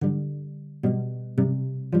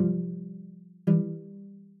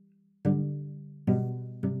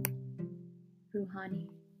Roohani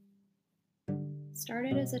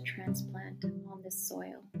started as a transplant on this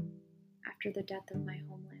soil after the death of my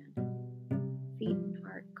homeland, feet and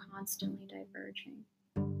heart constantly diverging,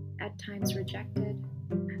 at times rejected,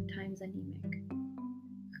 at times anemic,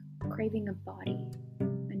 craving a body,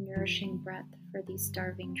 a nourishing breath for these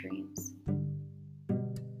starving dreams.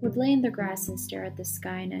 Would lay in the grass and stare at the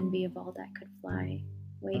sky in envy of all that could fly,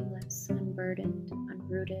 weightless, unburdened,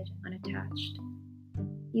 unrooted, unattached,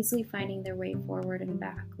 easily finding their way forward and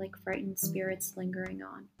back like frightened spirits lingering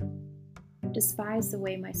on. Despised the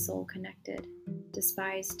way my soul connected,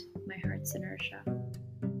 despised my heart's inertia.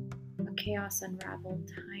 A chaos unraveled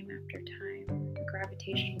time after time, a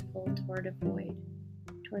gravitational pull toward a void,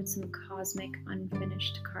 toward some cosmic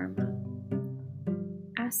unfinished karma.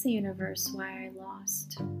 Ask the universe why I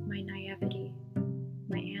lost my naivety,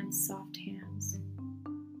 my aunt's soft hands,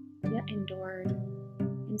 yet endured,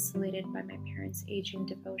 insulated by my parents' aging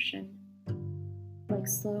devotion, like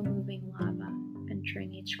slow-moving lava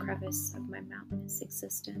entering each crevice of my mountainous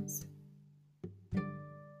existence.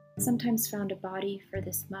 Sometimes found a body for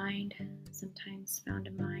this mind, sometimes found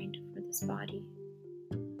a mind for this body,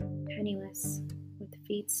 penniless, with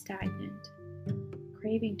feet stagnant,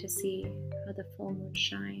 craving to see how the full moon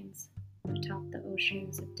shines atop the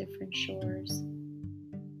oceans of different shores,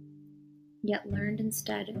 yet learned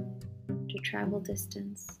instead to travel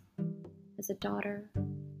distance as a daughter,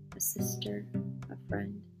 a sister, a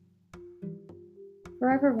friend.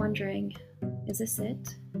 Forever wondering, is this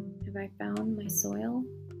it? Have I found my soil?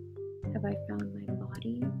 Have I found my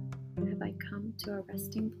body? Have I come to a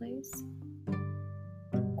resting place?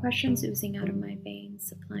 Questions oozing out of my veins,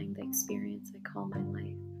 supplying the experience I call my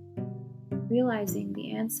life. Realizing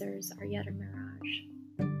the answers are yet a mirage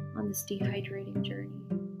on this dehydrating journey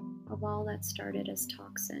of all that started as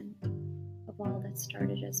toxin, of all that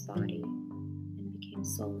started as body and became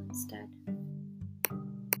soul instead.